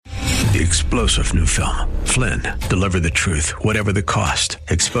The explosive new film, Flynn, deliver the truth, whatever the cost,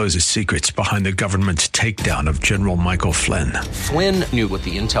 exposes secrets behind the government's takedown of General Michael Flynn. Flynn knew what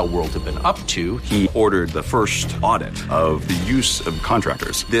the intel world had been up to. He ordered the first audit of the use of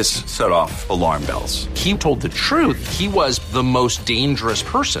contractors. This set off alarm bells. He told the truth. He was the most dangerous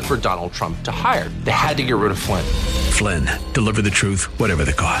person for Donald Trump to hire. They had to get rid of Flynn. Flynn, deliver the truth, whatever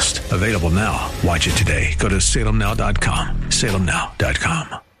the cost. Available now. Watch it today. Go to salemnow.com.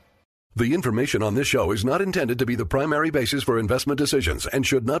 salemnow.com. The information on this show is not intended to be the primary basis for investment decisions and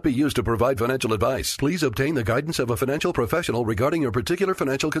should not be used to provide financial advice. Please obtain the guidance of a financial professional regarding your particular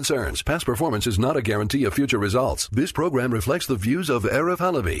financial concerns. Past performance is not a guarantee of future results. This program reflects the views of Arif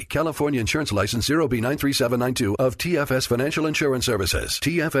Halaby, California Insurance License 0B93792 of TFS Financial Insurance Services.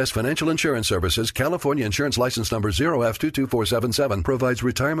 TFS Financial Insurance Services, California Insurance License Number 0F22477, provides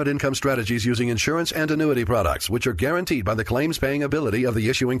retirement income strategies using insurance and annuity products, which are guaranteed by the claims-paying ability of the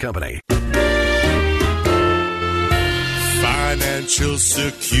issuing company. Financial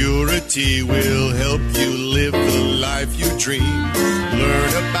security will help you live the life you dream. Learn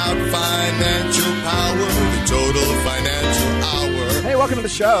about financial power, the Total Financial Hour. Hey, welcome to the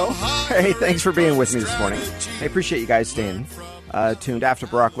show. Hey, thanks for being with me this morning. I appreciate you guys staying tuned after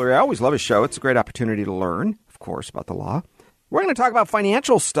Barack Lurie. I always love his show. It's a great opportunity to learn, of course, about the law. We're going to talk about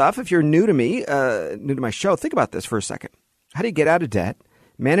financial stuff. If you're new to me, new to my show, think about this for a second. How do you get out of debt,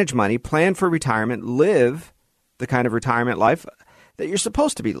 manage money, plan for retirement, live the kind of retirement life that you're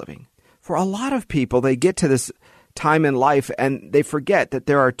supposed to be living? For a lot of people, they get to this time in life and they forget that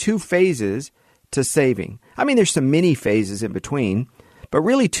there are two phases to saving. I mean, there's some mini phases in between, but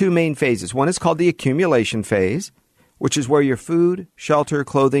really two main phases. One is called the accumulation phase, which is where your food, shelter,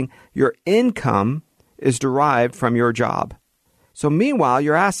 clothing, your income is derived from your job. So meanwhile,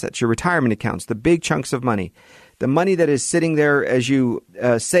 your assets, your retirement accounts, the big chunks of money, the money that is sitting there as you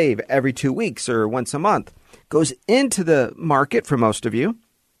save every 2 weeks or once a month, goes into the market for most of you.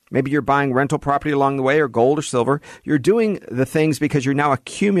 Maybe you're buying rental property along the way or gold or silver. You're doing the things because you're now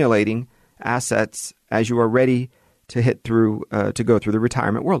accumulating assets as you are ready to to go through the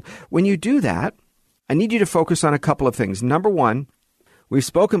retirement world. When you do that, I need you to focus on a couple of things. Number one, we've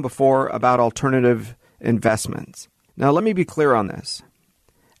spoken before about alternative investments. Now, let me be clear on this.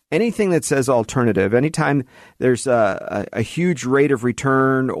 Anything that says alternative, anytime there's a huge rate of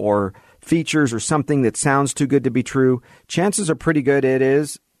return or features or something that sounds too good to be true, chances are pretty good it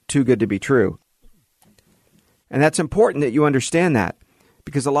is too good to be true. And that's important that you understand that,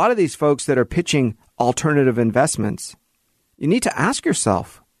 because a lot of these folks that are pitching alternative investments, you need to ask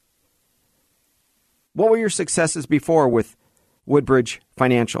yourself, what were your successes before with Woodbridge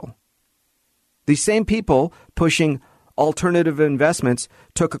Financial? These same people pushing alternative investments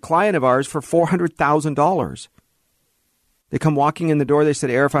took a client of ours for $400,000. They come walking in the door. They said,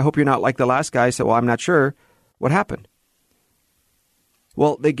 Arif, I hope you're not like the last guy. I said, well, I'm not sure. What happened?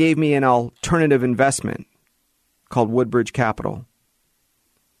 Well, they gave me an alternative investment called Woodbridge Capital.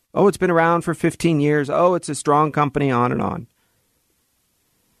 Oh, it's been around for 15 years. Oh, it's a strong company, on and on.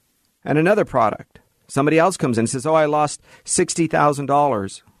 And another product. Somebody else comes in and says, oh, I lost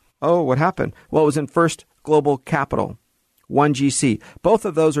 $60,000. Oh, what happened? Well, it was in First Global Capital, 1GC. Both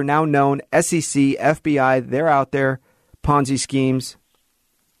of those are now known, SEC, FBI, they're out there. Ponzi schemes,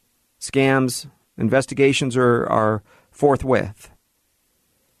 scams, investigations are forthwith.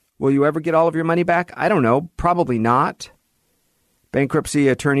 Will you ever get all of your money back? I don't know. Probably not. Bankruptcy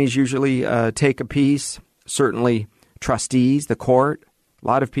attorneys usually take a piece. Certainly trustees, the court. A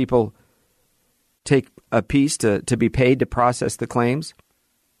lot of people take a piece to be paid to process the claims.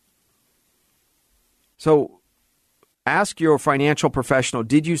 So ask your financial professional,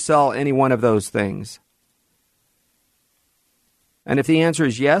 did you sell any one of those things? And if the answer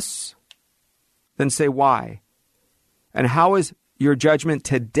is yes, then say why. And how is your judgment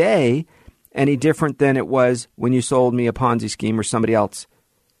today any different than it was when you sold me a Ponzi scheme or somebody else?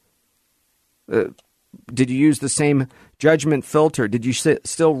 Did you use the same judgment filter? Did you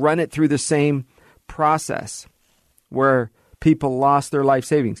still run it through the same process where people lost their life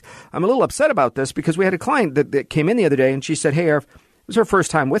savings? I'm a little upset about this because we had a client that came in the other day and she said, hey, Arif, it was her first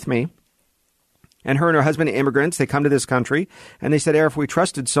time with me. And her husband are immigrants. They come to this country. And they said, Arif, we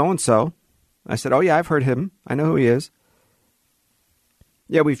trusted so-and-so. I said, oh, yeah, I've heard him. I know who he is.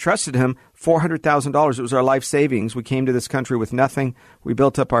 Yeah, we've trusted him. $400,000. It was our life savings. We came to this country with nothing. We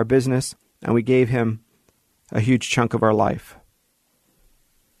built up our business, and we gave him a huge chunk of our life.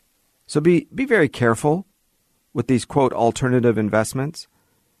 So be very careful with these, quote, alternative investments.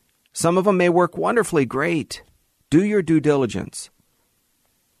 Some of them may work wonderfully great. Do your due diligence.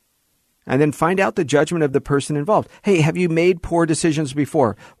 And then find out the judgment of the person involved. Hey, have you made poor decisions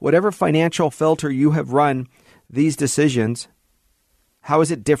before? Whatever financial filter you have run these decisions, how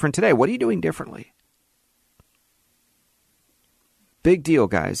is it different today? What are you doing differently? Big deal,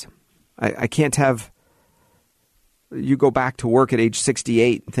 guys. I can't have you go back to work at age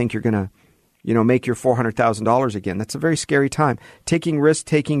 68 and think you're going to, make your $400,000 again. That's a very scary time. Taking risks,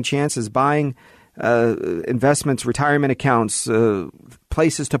 taking chances, buying investments, retirement accounts,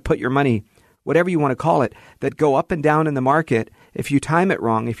 places to put your money, whatever you want to call it, that go up and down in the market. If you time it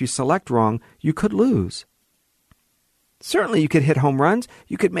wrong, if you select wrong, you could lose. Certainly you could hit home runs.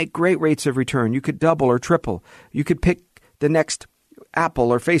 You could make great rates of return. You could double or triple. You could pick the next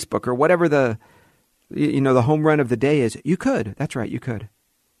Apple or Facebook or whatever the home run of the day is. You could. That's right. You could.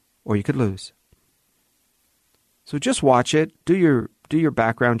 Or you could lose. So just watch it. Do your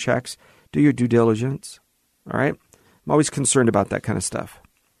background checks. Do your due diligence. All right? I'm always concerned about that kind of stuff.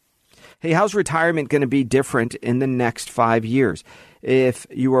 Hey, how's retirement going to be different in the next 5 years? If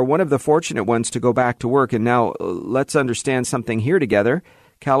you are one of the fortunate ones to go back to work, and now let's understand something here together.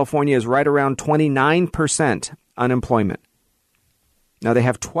 California is right around 29% unemployment. Now, they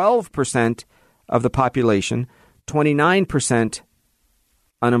have 12% of the population, 29%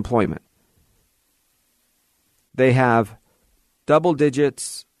 unemployment. They have double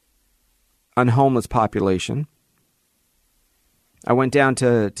digits on homeless population. I went down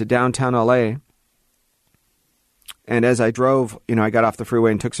to downtown LA, and as I drove, I got off the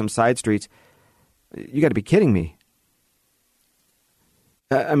freeway and took some side streets. You got to be kidding me.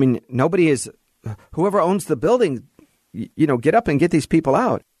 Nobody is, whoever owns the building, get up and get these people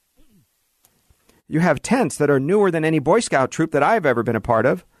out. You have tents that are newer than any Boy Scout troop that I've ever been a part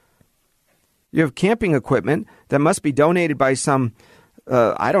of. You have camping equipment that must be donated by some,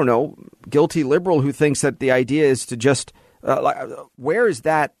 guilty liberal who thinks that the idea is to just, where is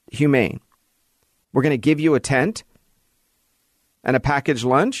that humane? We're going to give you a tent and a packaged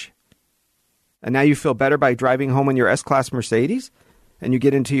lunch, and now you feel better by driving home in your S-Class Mercedes, and you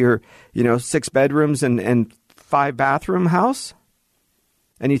get into your, 6 bedrooms and 5 bathroom house,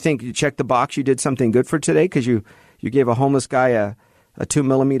 and you think you checked the box, you did something good for today because you gave a homeless guy a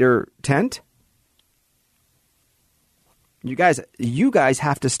 2mm tent? You guys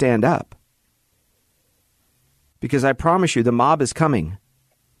have to stand up. Because I promise you, the mob is coming.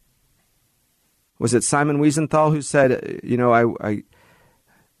 Was it Simon Wiesenthal who said, I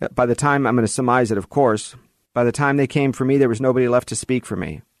by the time, I'm going to surmise it, of course, by the time they came for me, there was nobody left to speak for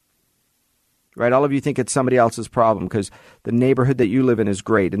me. Right? All of you think it's somebody else's problem because the neighborhood that you live in is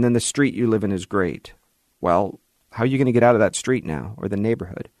great, and then the street you live in is great. Well, how are you going to get out of that street now, or the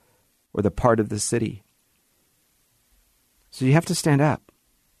neighborhood, or the part of the city? So you have to stand up.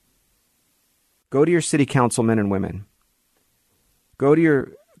 Go to your city councilmen and women. Go to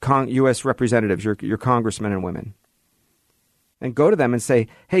your U.S. representatives, your congressmen and women. And go to them and say,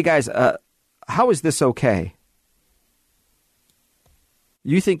 hey guys, how is this okay?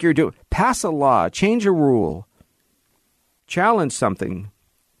 You think you're doing, pass a law, change a rule, challenge something.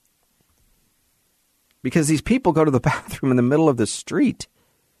 Because these people go to the bathroom in the middle of the street.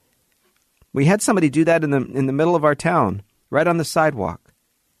 We had somebody do that in the middle of our town, right on the sidewalk.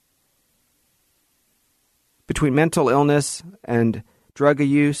 Between mental illness and drug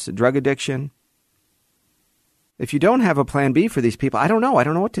use, drug addiction. If you don't have a plan B for these people, I don't know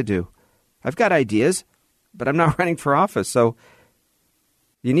what to do. I've got ideas, but I'm not running for office, so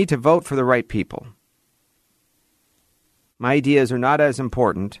you need to vote for the right people. My ideas are not as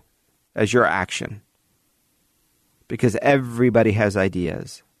important as your action. Because everybody has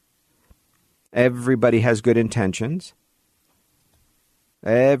ideas. Everybody has good intentions.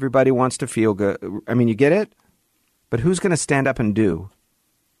 Everybody wants to feel good. I mean, you get it? But who's going to stand up and do?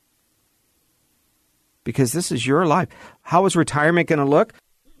 Because this is your life. How is retirement going to look?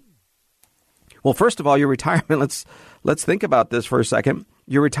 Well, first of all, your retirement, let's think about this for a second.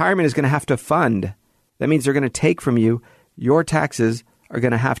 Your retirement is going to have to fund. That means they're going to take from you. Your taxes are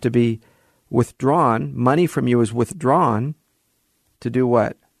going to have to be withdrawn. Money from you is withdrawn to do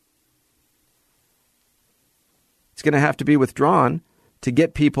what? It's going to have to be withdrawn to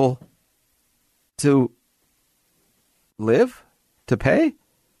get people to live, to pay,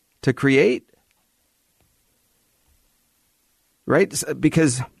 to create. Right?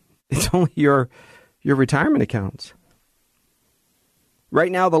 Because it's only your retirement accounts.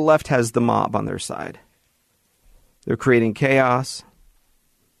 Right now, the left has the mob on their side. They're creating chaos.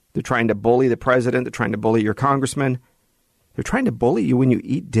 They're trying to bully the president. They're trying to bully your congressman. They're trying to bully you when you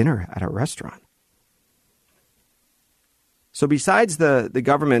eat dinner at a restaurant. So besides the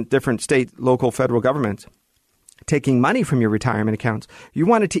government, different state, local, federal governments, taking money from your retirement accounts. You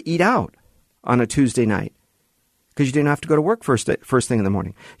wanted to eat out on a Tuesday night because you didn't have to go to work first thing in the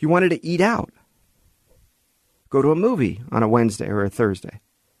morning. You wanted to eat out. Go to a movie on a Wednesday or a Thursday.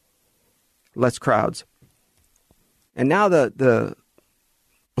 Less crowds. And now the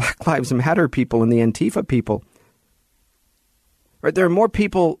Black Lives Matter people and the Antifa people, right? There are more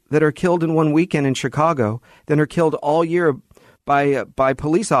people that are killed in one weekend in Chicago than are killed all year by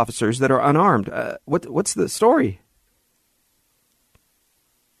police officers that are unarmed. What's the story?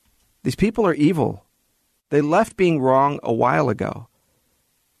 These people are evil. They left being wrong a while ago.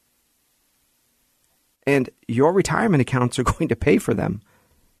 And your retirement accounts are going to pay for them.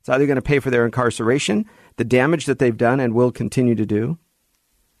 It's either going to pay for their incarceration, the damage that they've done and will continue to do.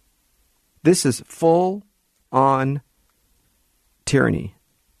 This is full-on tyranny,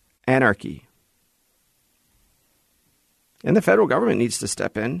 anarchy. And the federal government needs to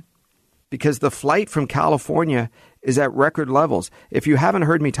step in because the flight from California is at record levels. If you haven't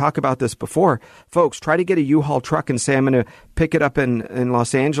heard me talk about this before, folks, try to get a U-Haul truck and say, I'm going to pick it up in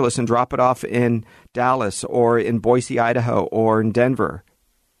Los Angeles and drop it off in Dallas or in Boise, Idaho, or in Denver.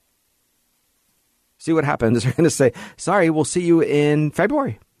 See what happens. They're going to say, sorry, we'll see you in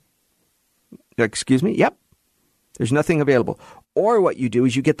February. Excuse me? Yep. There's nothing available. Or what you do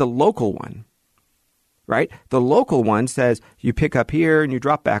is you get the local one, right? The local one says you pick up here and you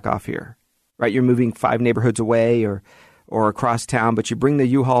drop back off here, right? You're moving 5 neighborhoods away or across town, but you bring the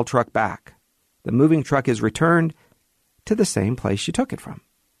U-Haul truck back. The moving truck is returned to the same place you took it from.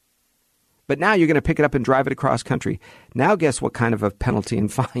 But now you're going to pick it up and drive it across country. Now guess what kind of a penalty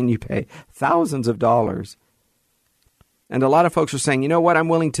and fine you pay? Thousands of dollars. And a lot of folks are saying, you know what, I'm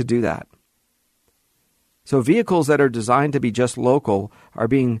willing to do that. So vehicles that are designed to be just local are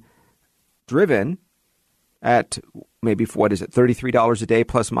being driven at maybe, what is it, $33 a day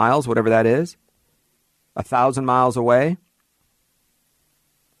plus miles, whatever that is, 1,000 miles away.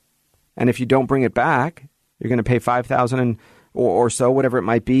 And if you don't bring it back, you're going to pay $5,000 or so, whatever it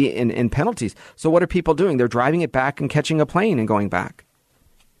might be, in penalties. So what are people doing? They're driving it back and catching a plane and going back.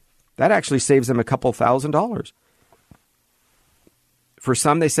 That actually saves them a couple $1,000s. For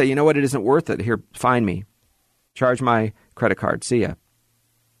some, they say, you know what, it isn't worth it. Here, fine me. Charge my credit card. See ya.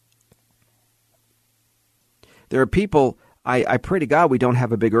 There are people, I pray to God we don't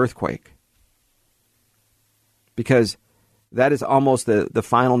have a big earthquake. Because that is almost the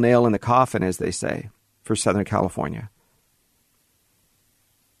final nail in the coffin, as they say, for Southern California.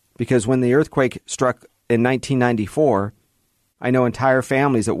 Because when the earthquake struck in 1994, I know entire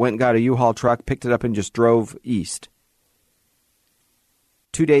families that went and got a U-Haul truck, picked it up, and just drove east.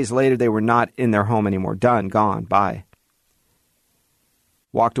 2 days later, they were not in their home anymore. Done, gone, bye.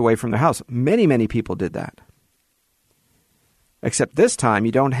 Walked away from their house. Many, many people did that. Except this time,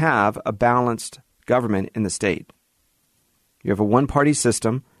 you don't have a balanced government in the state. You have a one-party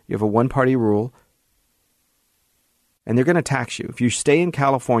system. You have a one-party rule. And they're going to tax you. If you stay in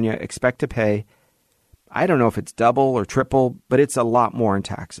California, expect to pay, I don't know if it's double or triple, but it's a lot more in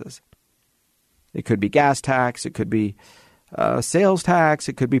taxes. It could be gas tax. It could be sales tax.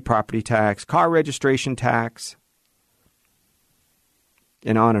 It could be property tax, car registration tax,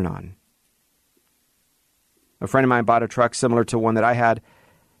 and on and on. A friend of mine bought a truck similar to one that I had.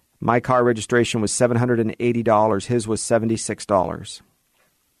 My car registration was $780. His was $76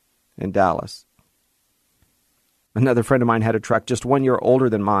 in Dallas. Another friend of mine had a truck just 1 year older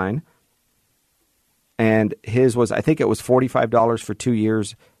than mine. And his was, I think it was $45 for 2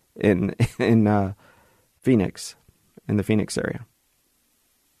 years in Phoenix, in the Phoenix area.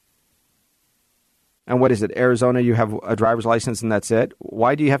 And what is it? Arizona, you have a driver's license and that's it?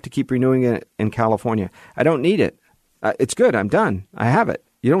 Why do you have to keep renewing it in California? I don't need it. It's good. I'm done. I have it.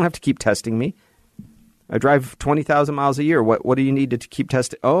 You don't have to keep testing me. I drive 20,000 miles a year. What do you need to keep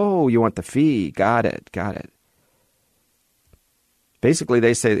testing? Oh, you want the fee. Got it. Basically,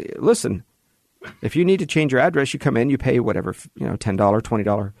 they say, listen, if you need to change your address, you come in, you pay whatever, $10,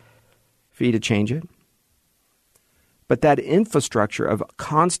 $20 fee to change it. But that infrastructure of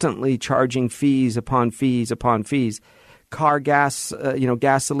constantly charging fees upon fees upon fees,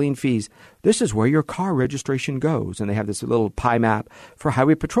 gasoline fees, this is where your car registration goes. And they have this little pie map for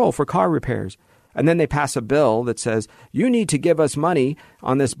highway patrol, for car repairs. And then they pass a bill that says, you need to give us money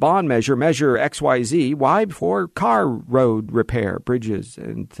on this bond measure XYZ. Why? For car road repair, bridges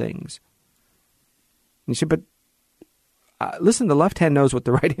and things. And you say, but listen, the left hand knows what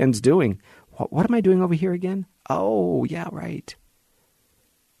the right hand's doing. What am I doing over here again? Oh, yeah, right.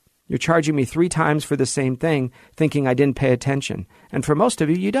 You're charging me 3 times for the same thing, thinking I didn't pay attention. And for most of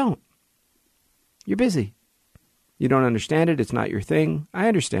you, you don't. You're busy. You don't understand it. It's not your thing. I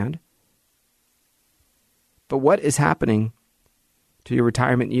understand. But what is happening to your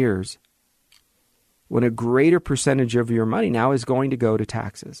retirement years when a greater percentage of your money now is going to go to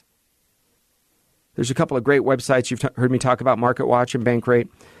taxes? There's a couple of great websites you've heard me talk about, MarketWatch and Bankrate.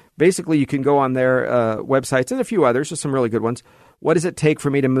 Basically, you can go on their websites and a few others, just some really good ones. What does it take for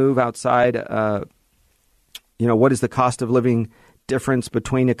me to move outside? What is the cost of living difference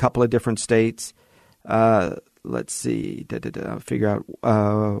between a couple of different states? Let's see. Figure out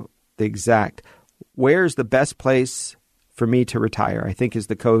the exact. Where's the best place for me to retire? I think is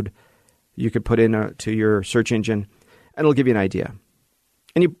the code you could put in to your search engine, and it'll give you an idea.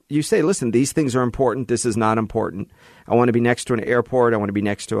 And you say, listen, these things are important. This is not important. I want to be next to an airport. I want to be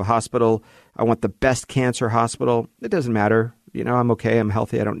next to a hospital. I want the best cancer hospital. It doesn't matter. I'm okay. I'm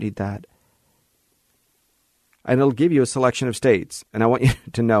healthy. I don't need that. And it'll give you a selection of states. And I want you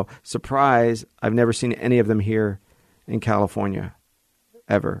to know, surprise, I've never seen any of them here in California.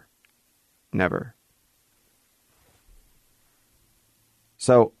 Ever. Never.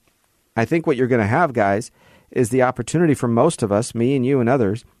 So I think what you're going to have, guys, is the opportunity for most of us, me and you and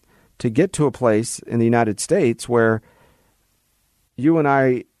others, to get to a place in the United States where you and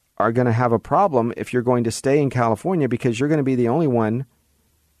I are going to have a problem if you're going to stay in California, because you're going to be the only one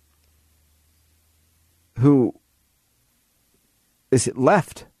who is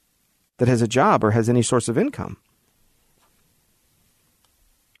left that has a job or has any source of income.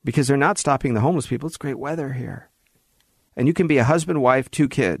 Because they're not stopping the homeless people. It's great weather here. And you can be a husband, wife, 2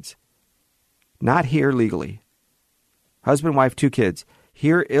 kids. Not here legally. Husband, wife, 2 kids.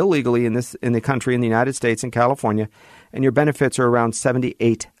 Here illegally in the country, in the United States, in California, and your benefits are around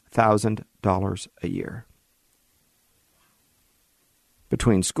 $78,000 a year.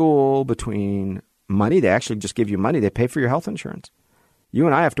 Between school, between money, they actually just give you money. They pay for your health insurance. You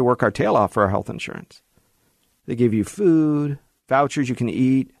and I have to work our tail off for our health insurance. They give you food, vouchers you can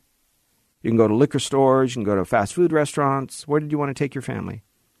eat. You can go to liquor stores. You can go to fast food restaurants. Where did you want to take your family?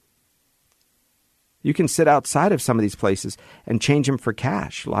 You can sit outside of some of these places and change them for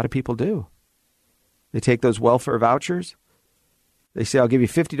cash. A lot of people do. They take those welfare vouchers. They say, I'll give you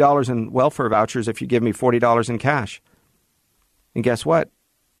 $50 in welfare vouchers if you give me $40 in cash. And guess what?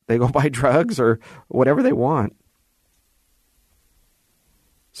 They go buy drugs or whatever they want.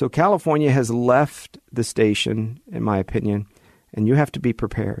 So California has left the station, in my opinion, and you have to be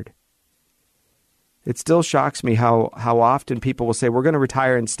prepared. It still shocks me how often people will say, we're going to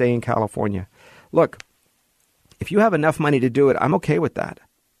retire and stay in California. Look, if you have enough money to do it, I'm okay with that.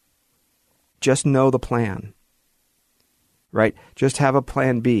 Just know the plan, right? Just have a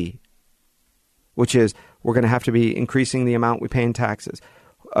plan B, which is we're going to have to be increasing the amount we pay in taxes.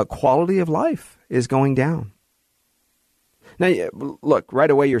 Quality of life is going down. Now, look,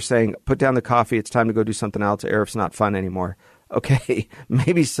 right away you're saying, put down the coffee, it's time to go do something else, or it's not fun anymore. Okay,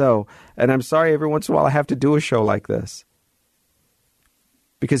 maybe so. And I'm sorry every once in a while I have to do a show like this.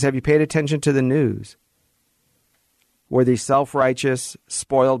 Because have you paid attention to the news? Where these self-righteous,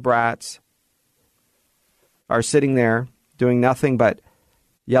 spoiled brats are sitting there doing nothing but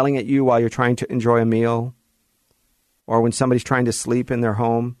yelling at you while you're trying to enjoy a meal, or when somebody's trying to sleep in their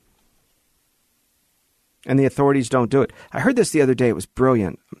home, and the authorities don't do it. I heard this the other day. It was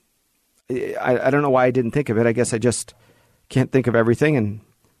brilliant. I don't know why I didn't think of it. I guess I just can't think of everything, and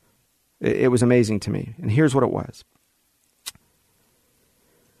it was amazing to me. And here's what it was.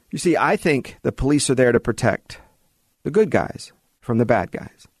 You see, I think the police are there to protect the good guys from the bad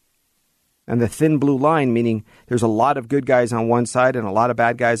guys. And the thin blue line, meaning there's a lot of good guys on one side and a lot of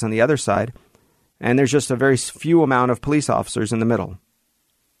bad guys on the other side. And there's just a very few amount of police officers in the middle.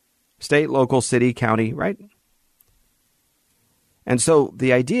 State, local, city, county, right? And so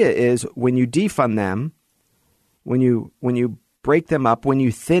the idea is when you defund them, when you break them up, when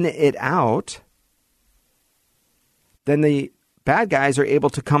you thin it out, then the bad guys are able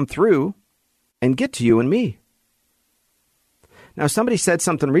to come through and get to you and me. Now, somebody said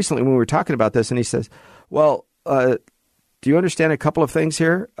something recently when we were talking about this, and he says, well, do you understand a couple of things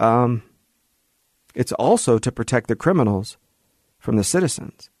here? It's also to protect the criminals from the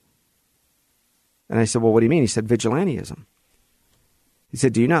citizens. And I said, well, what do you mean? He said, vigilantism. He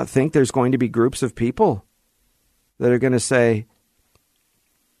said, do you not think there's going to be groups of people that are going to say,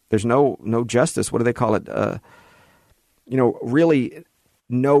 there's no justice? What do they call it? Really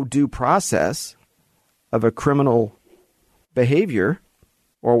no due process of a criminal behavior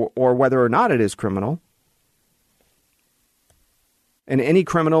or whether or not it is criminal. And any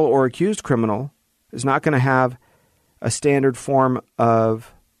criminal or accused criminal is not going to have a standard form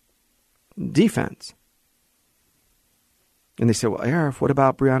of defense. And they say, well, Arif, what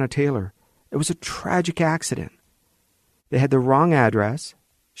about Breonna Taylor? It was a tragic accident. They had the wrong address.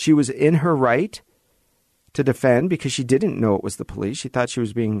 She was in her right to defend because she didn't know it was the police. She thought she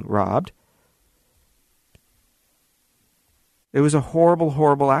was being robbed. It was a horrible,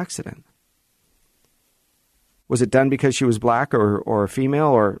 horrible accident. Was it done because she was black or a female?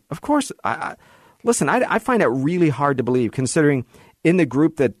 Or, of course, listen, I find it really hard to believe, considering in the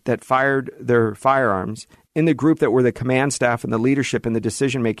group that fired their firearms, in the group that were the command staff and the leadership in the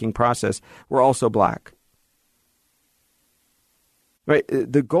decision-making process, were also black. Right?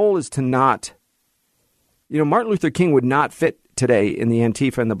 The goal is to not, Martin Luther King would not fit today in the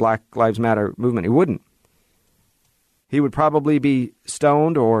Antifa and the Black Lives Matter movement. He wouldn't. He would probably be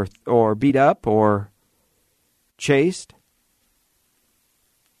stoned or beat up or chased.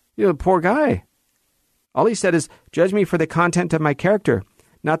 The poor guy. All he said is, judge me for the content of my character,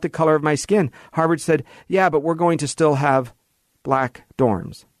 not the color of my skin. Harvard said, yeah, but we're going to still have black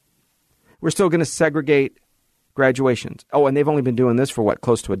dorms. We're still going to segregate graduations. Oh, and they've only been doing this for,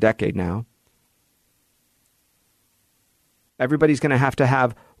 close to a decade now. Everybody's going to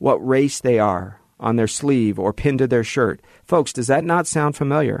have what race they are on their sleeve or pinned to their shirt. Folks, does that not sound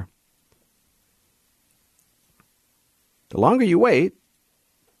familiar? The longer you wait,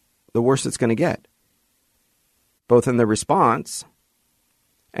 the worse it's going to get, both in the response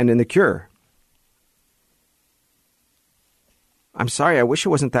and in the cure. I'm sorry, I wish it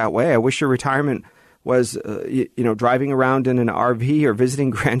wasn't that way. I wish your retirement was, driving around in an RV or visiting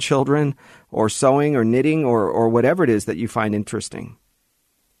grandchildren or sewing or knitting or whatever it is that you find interesting.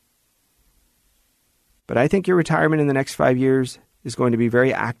 But I think your retirement in the next 5 years is going to be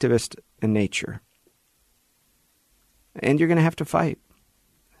very activist in nature. And you're going to have to fight.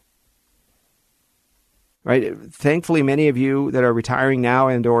 Right? Thankfully, many of you that are retiring now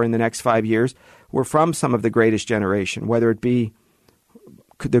and or in the next 5 years were from some of the greatest generation, whether it be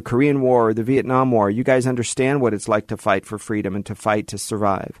the Korean War or the Vietnam War. You guys understand what it's like to fight for freedom and to fight to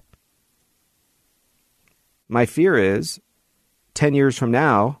survive. My fear is 10 years from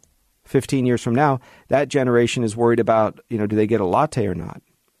now, 15 years from now, that generation is worried about, do they get a latte or not?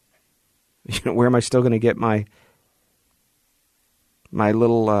 Where am I still going to get my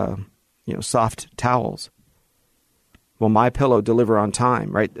little, soft towels? Will My Pillow deliver on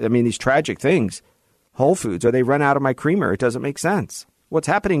time, right? I mean, these tragic things. Whole Foods, or they run out of my creamer. It doesn't make sense. What's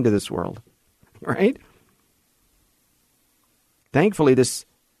happening to this world, right? Thankfully, this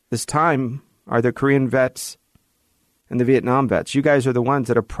time are the Korean vets and the Vietnam vets. You guys are the ones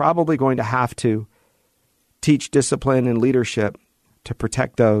that are probably going to have to teach discipline and leadership to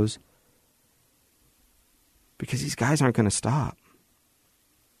protect those, because these guys aren't going to stop.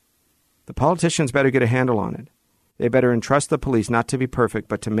 The politicians better get a handle on it. They better entrust the police not to be perfect,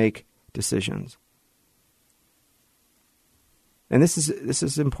 but to make decisions. And this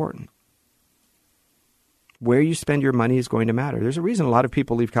is important. Where you spend your money is going to matter. There's a reason a lot of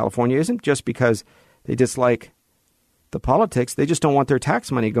people leave California. It isn't just because they dislike the politics. They just don't want their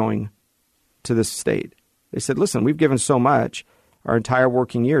tax money going to this state. They said, listen, we've given so much our entire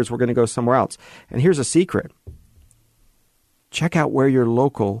working years, we're going to go somewhere else. And here's a secret. Check out where your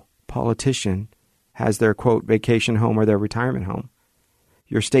local politician has their, quote, vacation home or their retirement home.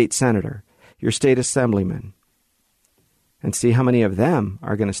 Your state senator, your state assemblyman. And see how many of them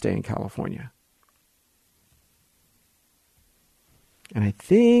are going to stay in California. And I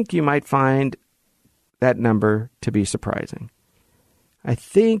think you might find that number to be surprising. I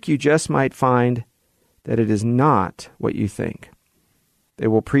think you just might find that it is not what you think. They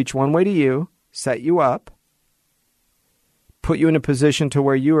will preach one way to you, set you up, put you in a position to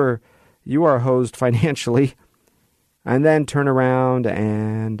where you are hosed financially, and then turn around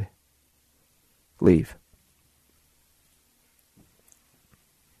and leave.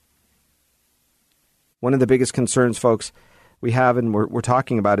 One of the biggest concerns, folks, we have and we're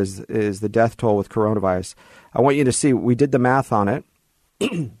talking about is the death toll with coronavirus. I want you to see, we did the math on it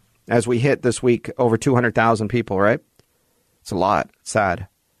as we hit this week over 200,000 people, right? It's a lot. It's sad.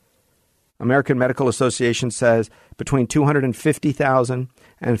 American Medical Association says between 250,000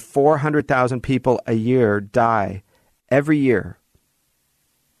 and 400,000 people a year die every year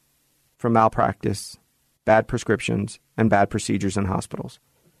from malpractice, bad prescriptions, and bad procedures in hospitals.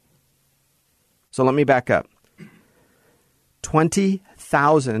 So let me back up.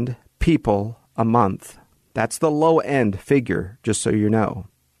 20,000 people a month. That's the low end figure, just so you know.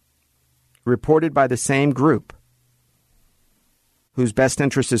 Reported by the same group whose best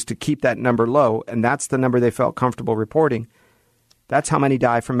interest is to keep that number low, and that's the number they felt comfortable reporting. That's how many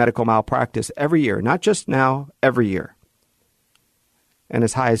die from medical malpractice every year, not just now, every year. And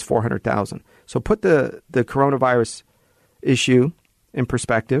as high as 400,000. So put the coronavirus issue in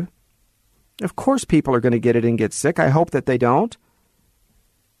perspective. Of course people are going to get it and get sick. I hope that they don't.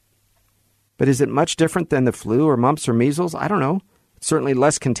 But is it much different than the flu or mumps or measles? I don't know. It's certainly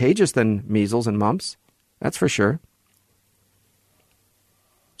less contagious than measles and mumps. That's for sure.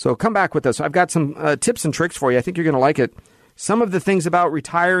 So come back with us. I've got some tips and tricks for you. I think you're going to like it. Some of the things about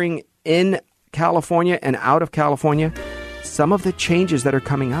retiring in California and out of California. Some of the changes that are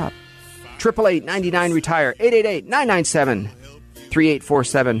coming up. 888-99-RETIRE.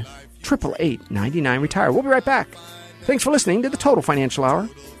 888-997-3847. 888-99-RETIRE. We'll be right back. Thanks for listening to the Total Financial Hour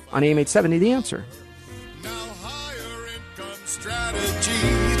on AM 870 The Answer. Now higher income strategy.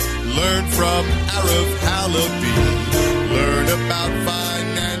 Learn from Arif Halaby. Learn about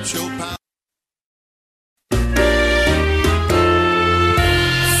financial power.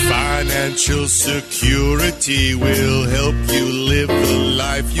 Financial security will help you live the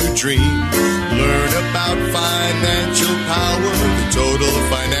life you dream. Learn about financial power, the Total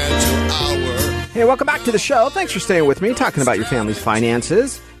Financial Hour. Hey, welcome back to the show. Thanks for staying with me, talking about your family's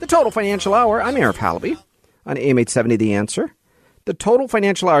finances. The Total Financial Hour. I'm Arif Halaby on AM 870 The Answer. The Total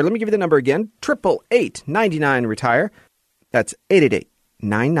Financial Hour. Let me give you the number again. 888-99-RETIRE. That's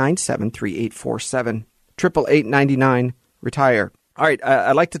 888-997-3847. 888-99-RETIRE. All right,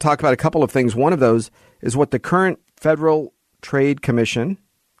 I'd like to talk about a couple of things. One of those is what the current Federal Trade Commission,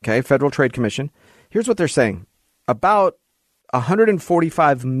 Federal Trade Commission, here's what they're saying. About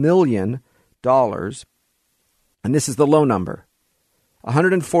 $145 million, and this is the low number,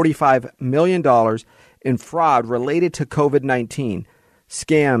 $145 million in fraud related to COVID-19,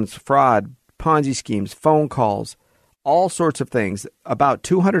 scams, fraud, Ponzi schemes, phone calls, all sorts of things, about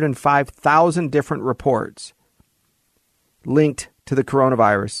 205,000 different reports linked to the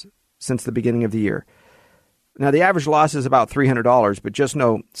coronavirus since the beginning of the year. Now, the average loss is about $300, but just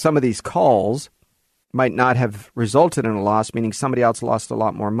know some of these calls might not have resulted in a loss, meaning somebody else lost a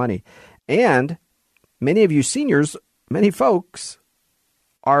lot more money. And many of you seniors, many folks,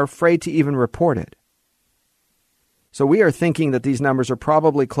 are afraid to even report it. So we are thinking that these numbers are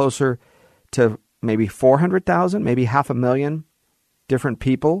probably closer to maybe 400,000, maybe 500,000 different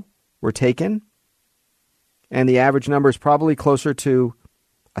people were taken. And the average number is probably closer to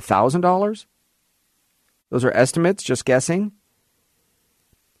 $1,000. Those are estimates, just guessing.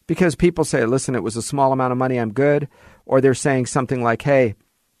 Because people say, listen, it was a small amount of money, I'm good. Or they're saying something like, hey,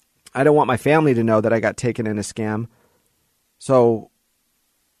 I don't want my family to know that I got taken in a scam. So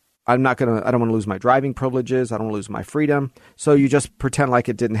I don't want to lose my driving privileges. I don't want to lose my freedom. So you just pretend like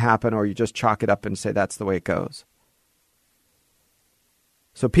it didn't happen, or you just chalk it up and say that's the way it goes.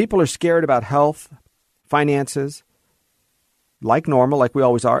 So people are scared about health, finances, like normal, like we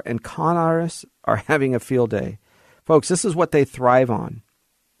always are, and con artists are having a field day. Folks, this is what they thrive on.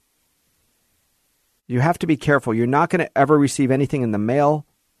 You have to be careful. You're not going to ever receive anything in the mail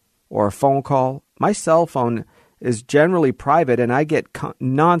or a phone call. My cell phone is generally private, and I get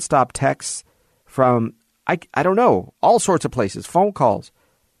nonstop texts from, I don't know, all sorts of places, phone calls.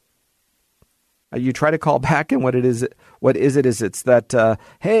 You try to call back, and what is it is it's that,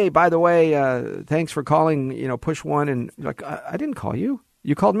 hey, by the way, thanks for calling, push one. And you're like, I didn't call you.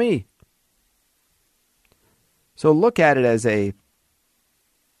 You called me. So look at it as the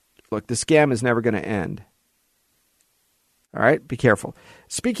scam is never going to end. All right, be careful.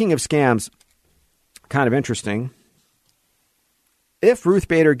 Speaking of scams, kind of interesting. If Ruth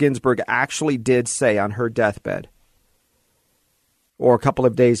Bader Ginsburg actually did say on her deathbed, or a couple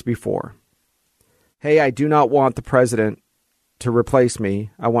of days before, hey, I do not want the president to replace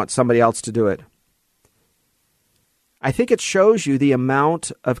me. I want somebody else to do it. I think it shows you the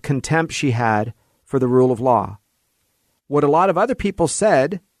amount of contempt she had for the rule of law. What a lot of other people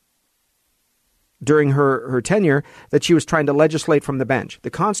said during her tenure, that she was trying to legislate from the bench. The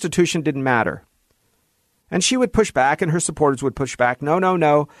Constitution didn't matter. And she would push back, and her supporters would push back.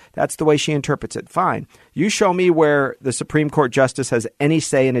 No, that's the way she interprets it. Fine. You show me where the Supreme Court justice has any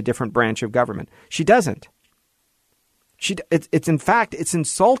say in a different branch of government. She doesn't. In fact, it's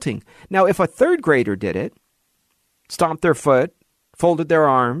insulting. Now, if a third grader did it, stomped their foot, folded their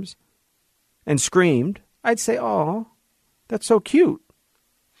arms, and screamed, I'd say, oh, that's so cute.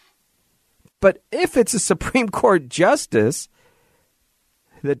 But if it's a Supreme Court justice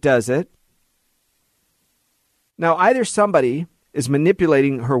that does it, now either somebody is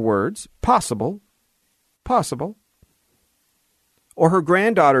manipulating her words, possible, or her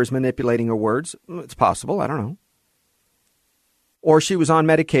granddaughter is manipulating her words, it's possible, I don't know. Or she was on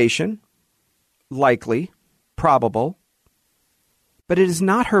medication, likely, probable, but it is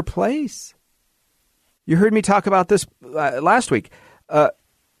not her place. You heard me talk about this last week.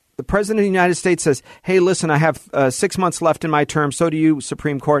 The President of the United States says, hey, listen, I have 6 months left in my term. So do you,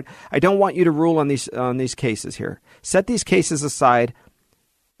 Supreme Court. I don't want you to rule on these cases here. Set these cases aside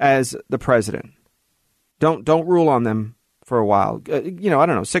as the president. Don't rule on them for a while. I don't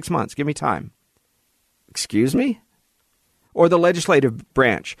know, 6 months. Give me time. Excuse me? Or the legislative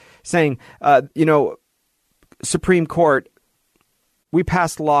branch saying, Supreme Court, we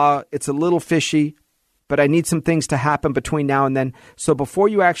passed law. It's a little fishy, but I need some things to happen between now and then. So before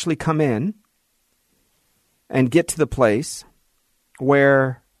you actually come in and get to the place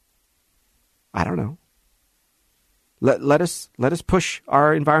where, I don't know, let us push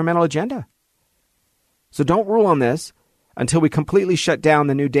our environmental agenda. So don't rule on this until we completely shut down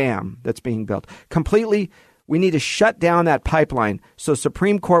the new dam that's being built. We need to shut down that pipeline. So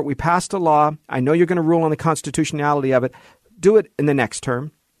Supreme Court, we passed a law. I know you're going to rule on the constitutionality of it. Do it in the next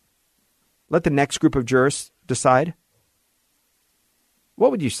term. Let the next group of jurists decide.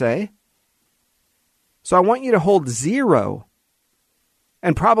 What would you say? So I want you to hold zero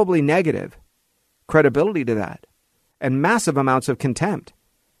and probably negative credibility to that and massive amounts of contempt.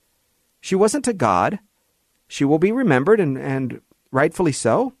 She wasn't a god. She will be remembered and rightfully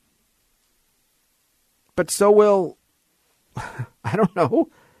so. But so will, I don't know,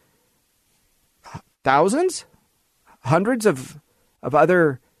 thousands, hundreds of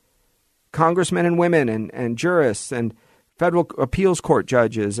other congressmen and women and jurists and federal appeals court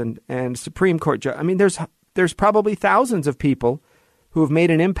judges and Supreme Court judges. I mean, there's probably thousands of people who have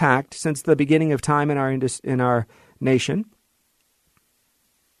made an impact since the beginning of time in our nation.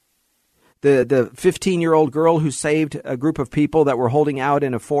 The 15-year-old girl who saved a group of people that were holding out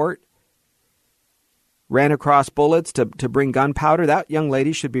in a fort, ran across bullets to bring gunpowder. That young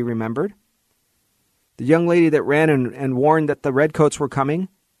lady should be remembered. The young lady that ran and warned that the redcoats were coming.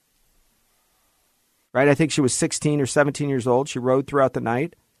 Right? I think she was 16 or 17 years old. She rode throughout the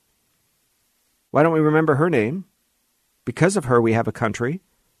night. Why don't we remember her name? Because of her, we have a country.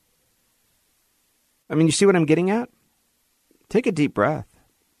 I mean, you see what I'm getting at? Take a deep breath.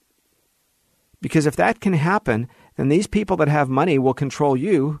 Because if that can happen, then these people that have money will control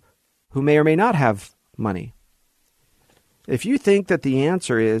you who may or may not have money. If you think that the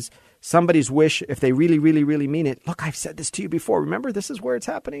answer is somebody's wish, if they really, really, really mean it, look, I've said this to you before. Remember, this is where it's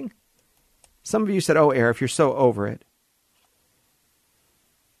happening. Some of you said, oh, Eric, you're so over it.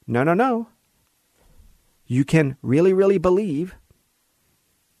 No. You can really, really believe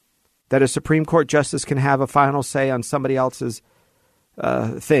that a Supreme Court justice can have a final say on somebody else's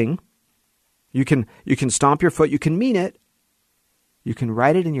thing. You can stomp your foot. You can mean it. You can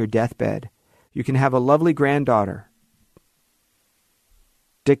write it in your deathbed. You can have a lovely granddaughter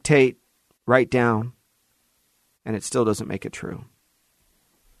dictate, write down, and it still doesn't make it true.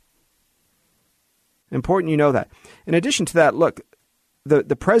 Important you know that. In addition to that, look,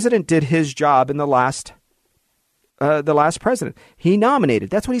 the president did his job in the last president. He nominated.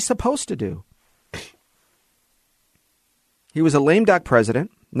 That's what he's supposed to do. He was a lame duck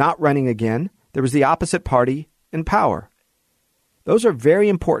president, not running again. There was the opposite party in power. Those are very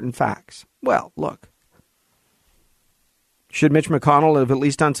important facts. Well, look. Should Mitch McConnell have at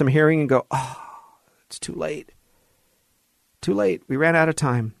least done some hearing and go, oh, it's too late. Too late. We ran out of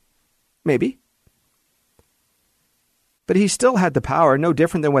time. Maybe. But he still had the power, no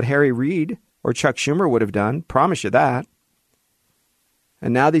different than what Harry Reid or Chuck Schumer would have done. Promise you that.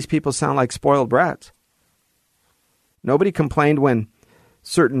 And now these people sound like spoiled brats. Nobody complained when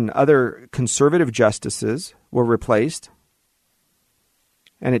certain other conservative justices were replaced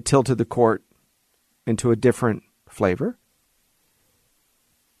and it tilted the court into a different flavor.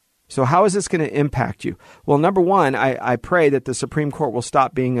 So how is this going to impact you? Well, number one, I pray that the Supreme Court will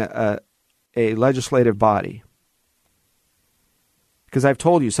stop being a legislative body. Because I've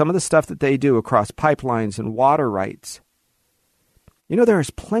told you, some of the stuff that they do across pipelines and water rights. You know, there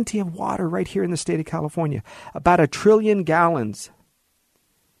is plenty of water right here in the state of California. About 1 trillion gallons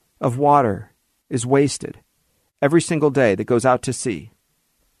of water is wasted every single day that goes out to sea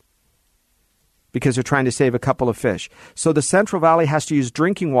because they're trying to save a couple of fish. So the Central Valley has to use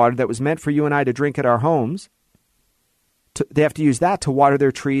drinking water that was meant for you and I to drink at our homes. They have to use that to water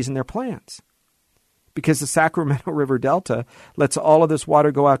their trees and their plants because the Sacramento River Delta lets all of this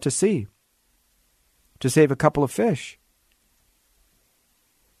water go out to sea to save a couple of fish.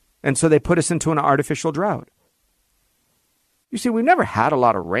 And so they put us into an artificial drought. You see, we've never had a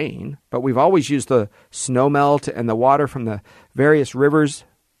lot of rain, but we've always used the snow melt and the water from the various rivers.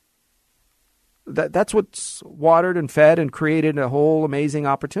 That's what's watered and fed and created a whole amazing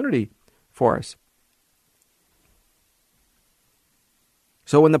opportunity for us.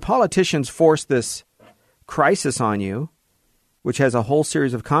 So when the politicians force this crisis on you, which has a whole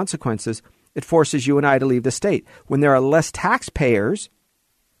series of consequences, it forces you and I to leave the state. When there are less taxpayers,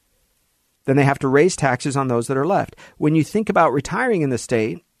 then they have to raise taxes on those that are left. When you think about retiring in the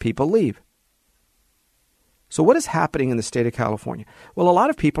state, people leave. So what is happening in the state of California? Well, a lot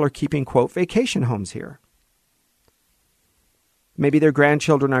of people are keeping, quote, vacation homes here. Maybe their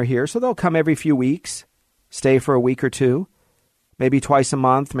grandchildren are here, so they'll come every few weeks, stay for a week or two, maybe twice a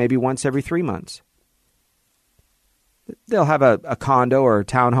month, maybe once every 3 months. They'll have a condo or a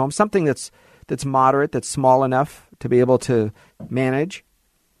townhome, something that's moderate, that's small enough to be able to manage.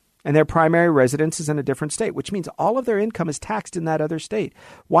 And their primary residence is in a different state, which means all of their income is taxed in that other state.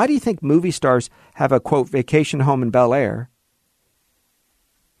 Why do you think movie stars have a, quote, vacation home in Bel Air?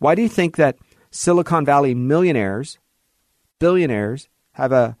 Why do you think that Silicon Valley millionaires, billionaires,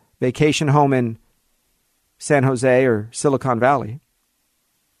 have a vacation home in San Jose or Silicon Valley,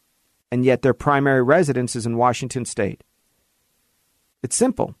 and yet their primary residence is in Washington State? It's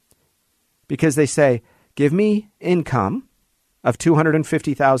simple. Because they say, give me income of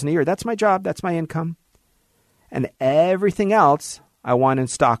 $250,000 a year. That's my job. That's my income. And everything else I want in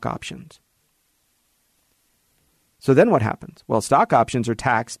stock options. So then what happens? Well, stock options are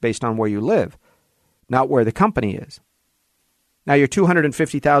taxed based on where you live, not where the company is. Now, your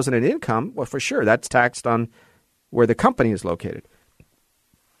 $250,000 in income, well, for sure, that's taxed on where the company is located.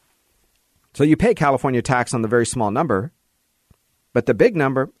 So you pay California tax on the very small number, but the big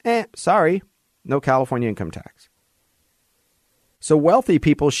number, sorry, no California income tax. So wealthy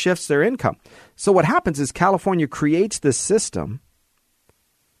people shifts their income. So what happens is California creates this system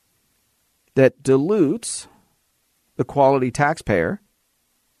that dilutes the quality taxpayer,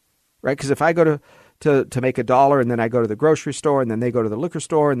 right? Because if I go to make $1 and then I go to the grocery store and then they go to the liquor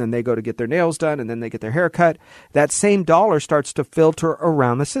store and then they go to get their nails done and then they get their hair cut, that same dollar starts to filter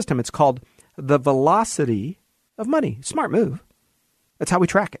around the system. It's called the velocity of money. Smart move. That's how we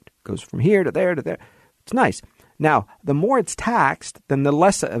track it. It goes from here to there to there. It's nice. Now, the more it's taxed, then the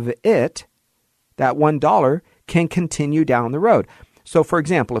less of it, that $1, can continue down the road. So, for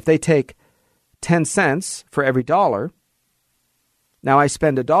example, if they take 10 cents for every $1, now I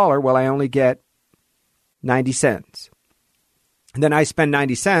spend $1, well, I only get 90 cents. And then I spend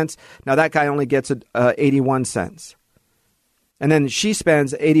 90 cents. Now that guy only gets 81 cents. And then she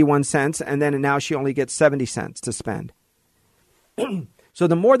spends 81 cents, and then now she only gets 70 cents to spend. So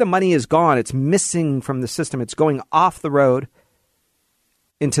the more the money is gone, it's missing from the system, it's going off the road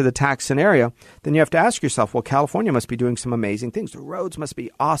into the tax scenario, then you have to ask yourself, well, California must be doing some amazing things. The roads must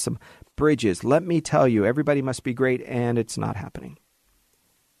be awesome. Bridges, let me tell you, everybody must be great, and it's not happening.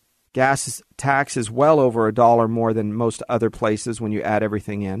 Gas tax is well over $1 more than most other places when you add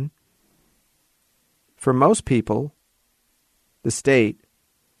everything in. For most people, the state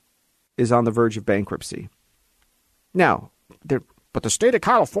is on the verge of bankruptcy. Now, but the state of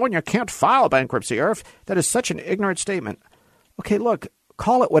California can't file bankruptcy, Irv. That is such an ignorant statement. Okay, look,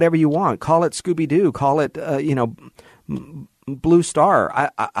 call it whatever you want. Call it Scooby-Doo. Call it, Blue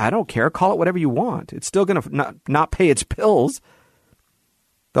Star. I don't care. Call it whatever you want. It's still going to not pay its bills.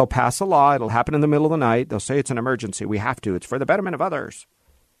 They'll pass a law. It'll happen in the middle of the night. They'll say it's an emergency. We have to. It's for the betterment of others.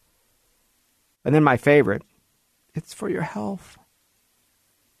 And then my favorite, it's for your health.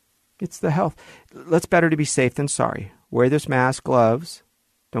 It's the health. Let's better to be safe than sorry. Wear this mask, gloves.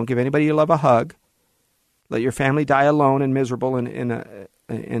 Don't give anybody you love a hug. Let your family die alone and miserable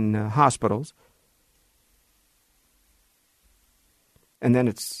in hospitals. And then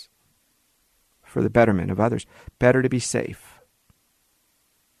it's for the betterment of others. Better to be safe.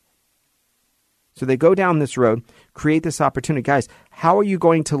 So they go down this road, create this opportunity. Guys, how are you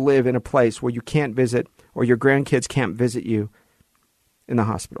going to live in a place where you can't visit or your grandkids can't visit you in the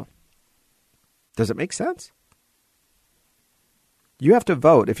hospital? Does it make sense? You have to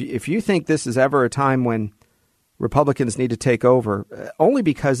vote. If you think this is ever a time when Republicans need to take over, only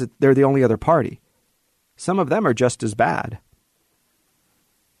because they're the only other party. Some of them are just as bad.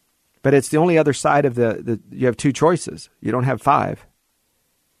 But it's the only other side of you have two choices. You don't have five.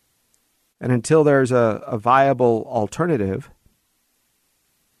 And until there's a viable alternative,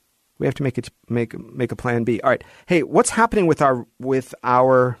 we have to make a plan B. All right. Hey, what's happening with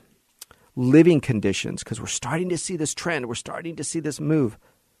our living conditions? Because we're starting to see this trend. We're starting to see this move.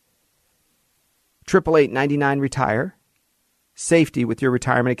 888-99-RETIRE. Safety with your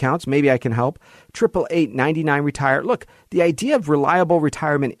retirement accounts. Maybe I can help. 888-99-RETIRE. Look, the idea of reliable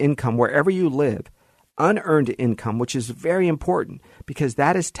retirement income wherever you live, unearned income, which is very important because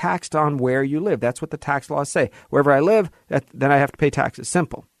that is taxed on where you live. That's what the tax laws say. Wherever I live, then I have to pay taxes.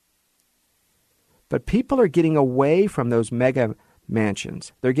 Simple. But people are getting away from those mega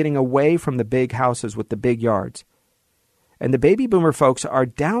mansions. They're getting away from the big houses with the big yards. And the baby boomer folks are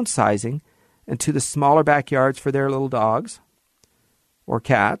downsizing into the smaller backyards for their little dogs or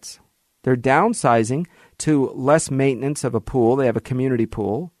cats They're downsizing to less maintenance of a pool. They have a community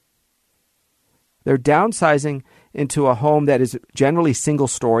pool. They're downsizing into a home that is generally single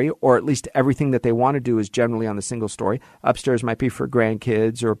story, or at least everything that they want to do is generally on the single story. Upstairs might be for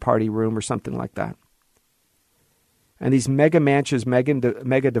grandkids or a party room or something like that. And these mega mansions,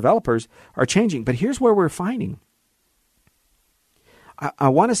 mega developers are changing. But here's where we're finding. I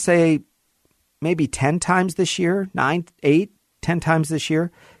want to say maybe 10 times this year, 9, 8, 10 times this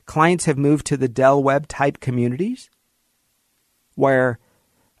year, clients have moved to the Del Webb type communities where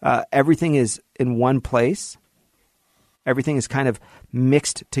everything is in one place. Everything is kind of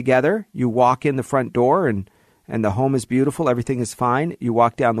mixed together. You walk in the front door and the home is beautiful. Everything is fine. You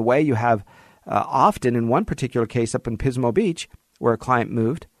walk down the way. You have often, in one particular case up in Pismo Beach, where a client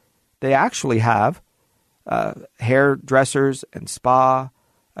moved, they actually have hairdressers and spa,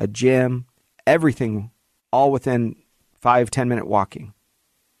 a gym, everything all within 5-10 minute walking.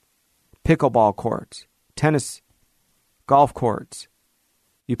 Pickleball courts, tennis, golf courts.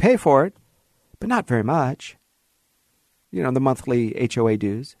 You pay for it, but not very much. You know, the monthly HOA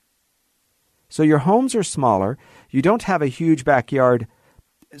dues. So your homes are smaller. You don't have a huge backyard.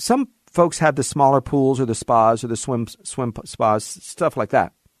 Some folks have the smaller pools or the spas or the swim spas, stuff like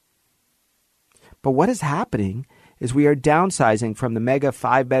that. But what is happening is we are downsizing from the mega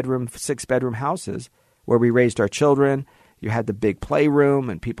 5-bedroom, 6-bedroom houses where we raised our children. You had the big playroom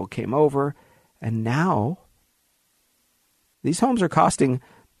and people came over. And now these homes are costing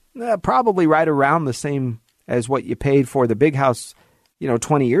probably right around the same as what you paid for the big house,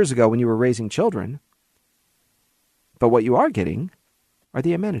 20 years ago when you were raising children. But what you are getting are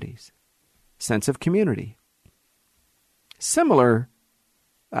the amenities, sense of community. Similar,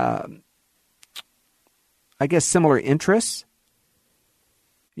 similar interests.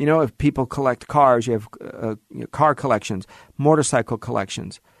 If people collect cars, you have car collections, motorcycle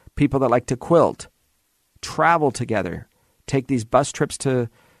collections, people that like to quilt, travel together, take these bus trips to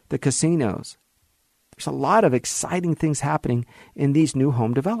the casinos. There's a lot of exciting things happening in these new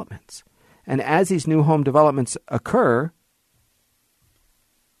home developments. And as these new home developments occur,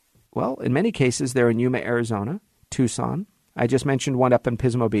 well, in many cases, they're in Yuma, Arizona, Tucson. I just mentioned one up in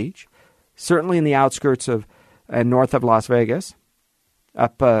Pismo Beach. Certainly in the outskirts of and north of Las Vegas,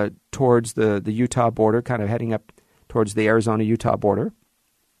 up towards the Utah border, kind of heading up towards the Arizona-Utah border.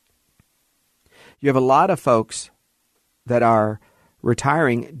 You have a lot of folks that are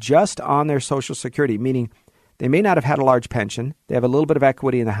retiring just on their Social Security, meaning they may not have had a large pension. They have a little bit of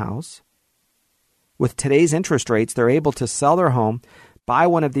equity in the house. With today's interest rates, they're able to sell their home, buy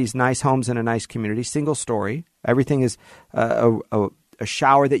one of these nice homes in a nice community, single story. Everything is a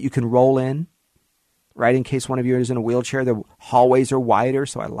shower that you can roll in, right? In case one of you is in a wheelchair, the hallways are wider,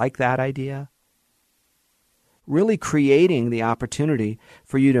 so I like that idea. Really creating the opportunity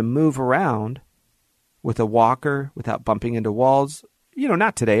for you to move around with a walker without bumping into walls.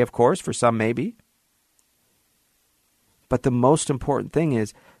 Not today, of course, for some maybe. But the most important thing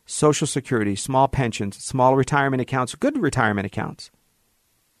is Social Security, small pensions, small retirement accounts, good retirement accounts.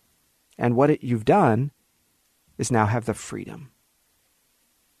 And what you've done is now have the freedom.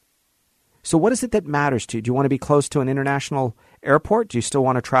 So what is it that matters to you? Do you want to be close to an international airport? Do you still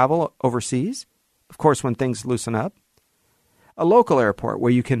want to travel overseas? Of course, when things loosen up. A local airport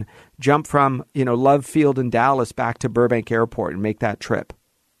where you can jump from, Love Field in Dallas back to Burbank Airport and make that trip.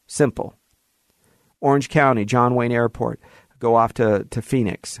 Simple. Orange County, John Wayne Airport. Go off to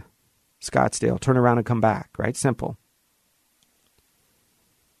Phoenix, Scottsdale, turn around and come back, right? Simple.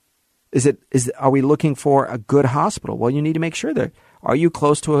 Are we looking for a good hospital? Well, you need to make sure that, are you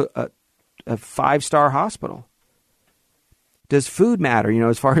close to a 5-star hospital? Does food matter?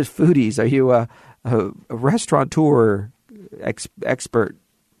 As far as foodies, are you a restaurateur, expert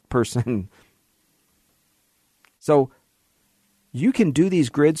person? So you can do these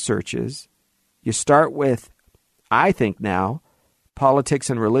grid searches. You start with, I think now, politics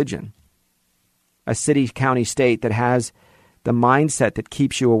and religion. A city, county, state that has the mindset that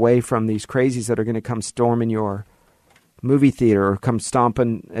keeps you away from these crazies that are going to come storming your movie theater or come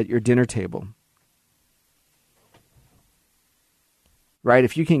stomping at your dinner table. Right?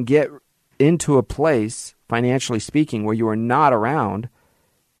 If you can get into a place, financially speaking, where you are not around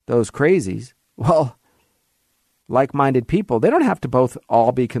those crazies, well, like-minded people, they don't have to both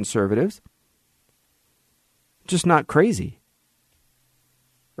all be conservatives. Just not crazy.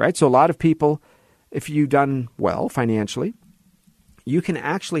 Right? So a lot of people, if you've done well financially, you can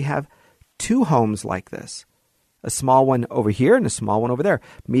actually have 2 homes like this. A small one over here and a small one over there.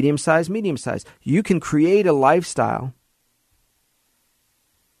 Medium size, medium size. You can create a lifestyle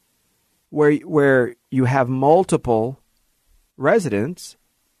where you have multiple residents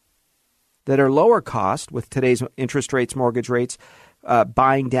that are lower cost with today's interest rates, mortgage rates,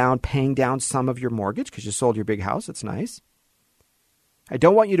 paying down some of your mortgage because you sold your big house. It's nice. I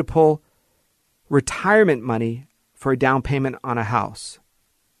don't want you to pull retirement money for a down payment on a house.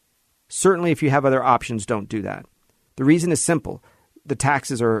 Certainly, if you have other options, don't do that. The reason is simple. The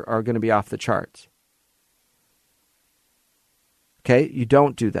taxes are going to be off the charts. Okay, you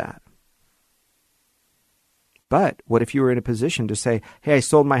don't do that. But what if you were in a position to say, hey, I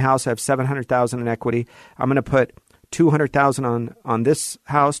sold my house, I have $700,000 in equity. I'm going to put $200,000 on this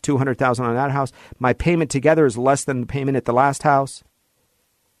house, $200,000 on that house. My payment together is less than the payment at the last house.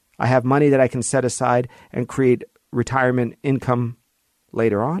 I have money that I can set aside and create retirement income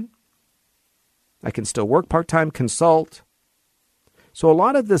later on. I can still work part-time, consult. So a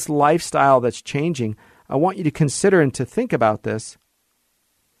lot of this lifestyle that's changing, I want you to consider and to think about this.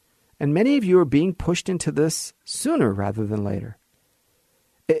 And many of you are being pushed into this sooner rather than later.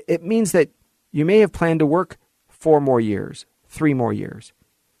 It means that you may have planned to work 4 more years, 3 more years.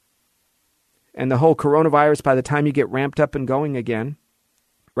 And the whole coronavirus, by the time you get ramped up and going again,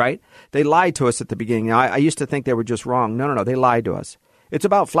 right? They lied to us at the beginning. Now, I used to think they were just wrong. No. They lied to us. It's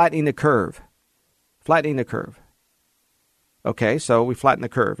about flattening the curve. Flattening the curve. Okay, so we flattened the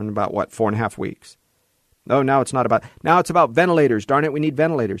curve in about, 4.5 weeks. No, now it's not about, now it's about ventilators. Darn it, we need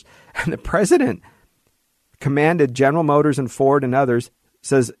ventilators. And the president commanded General Motors and Ford and others,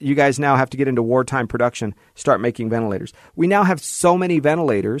 says, you guys now have to get into wartime production, start making ventilators. We now have so many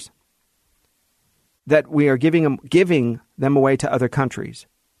ventilators that we are giving them away to other countries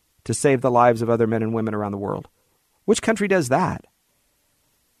to save the lives of other men and women around the world. Which country does that?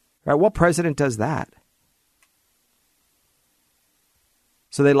 Right? What president does that?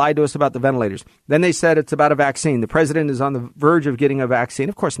 So they lied to us about the ventilators. Then they said it's about a vaccine. The president is on the verge of getting a vaccine.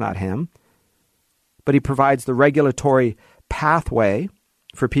 Of course, not him. But he provides the regulatory pathway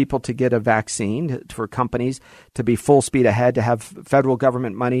for people to get a vaccine, for companies to be full speed ahead, to have federal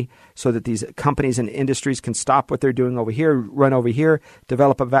government money so that these companies and industries can stop what they're doing over here, run over here,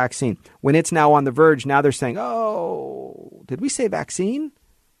 develop a vaccine. When it's now on the verge, now they're saying, oh, did we say vaccine?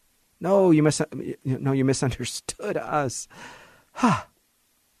 No, you misunderstood us.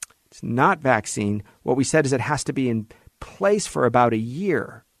 It's not vaccine. What we said is it has to be in place for about a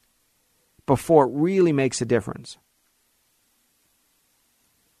year before it really makes a difference.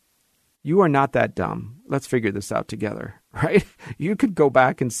 You are not that dumb. Let's figure this out together, right? You could go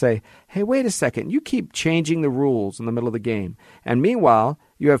back and say, hey, wait a second. You keep changing the rules in the middle of the game. And meanwhile,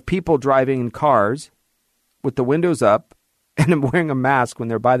 you have people driving in cars with the windows up and wearing a mask when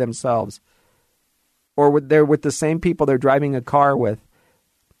they're by themselves. Or they're with the same people they're driving a car with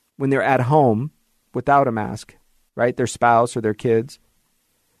when they're at home without a mask, right? Their spouse or their kids.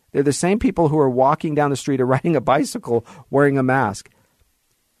 They're the same people who are walking down the street or riding a bicycle wearing a mask.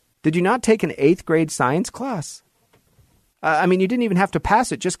 Did you not take an 8th grade science class? You didn't even have to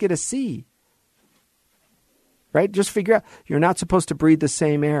pass it. Just get a C. Right? Just figure out you're not supposed to breathe the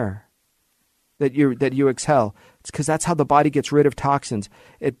same air that you exhale. It's because that's how the body gets rid of toxins.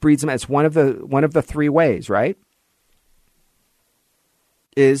 It breathes them. It's one of the 3 ways, right?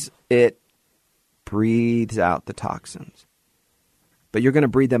 Is it breathes out the toxins. But you're going to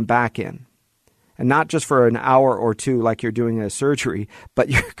breathe them back in. And not just for an hour or 2 like you're doing a surgery, but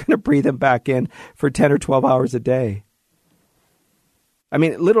you're going to breathe them back in for 10 or 12 hours a day.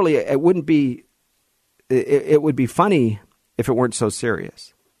 Literally, it would be funny if it weren't so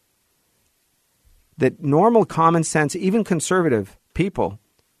serious. That normal common sense, even conservative people,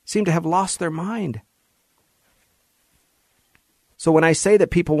 seem to have lost their mind. So when I say that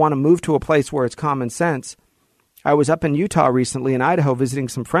people want to move to a place where it's common sense, I was up in Utah recently, in Idaho, visiting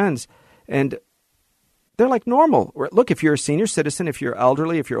some friends, and they're like normal. Look, if you're a senior citizen, if you're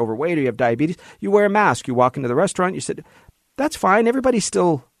elderly, if you're overweight, or you have diabetes, you wear a mask. You walk into the restaurant, you said, that's fine. Everybody's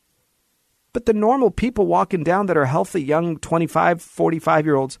still... But the normal people walking down that are healthy, young 25,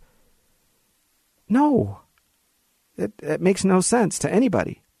 45-year-olds, no. It makes no sense to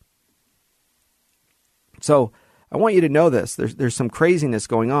anybody. So I want you to know this. There's some craziness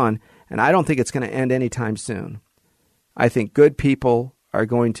going on, and I don't think it's going to end anytime soon. I think good people are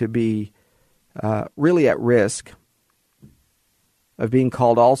going to be really at risk of being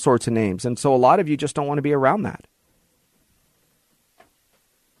called all sorts of names. And so a lot of you just don't want to be around that.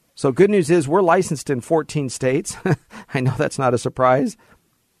 So good news is we're licensed in 14 states. I know that's not a surprise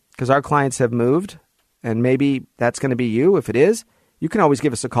because our clients have moved, and maybe that's going to be you. If it is, you can always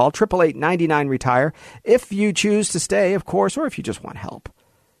give us a call, 888-99-RETIRE. If you choose to stay, of course, or if you just want help.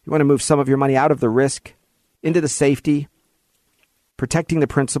 You want to move some of your money out of the risk into the safety, protecting the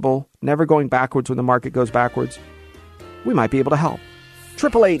principal, never going backwards when the market goes backwards. We might be able to help.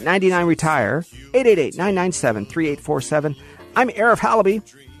 888-99-RETIRE, 888-997-3847. I'm Arif Halaby.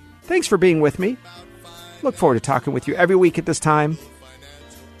 Thanks for being with me. Look forward to talking with you every week at this time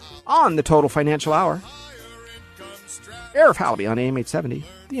on the Total Financial Hour. Arif Halaby on AM 870.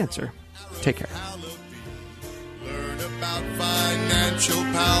 The Answer. Take care. Learn about financial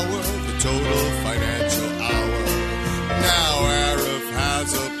power, the Total Financial Hour. Now Arif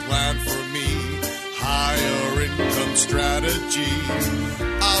has a plan for me. Higher income strategy.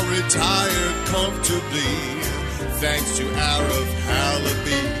 I'll retire comfortably thanks to Arif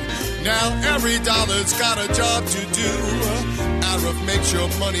Halaby. Now every dollar's got a job to do. Arif makes your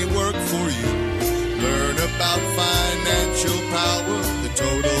money work for you. Learn about financial power, the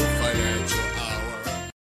Total Financial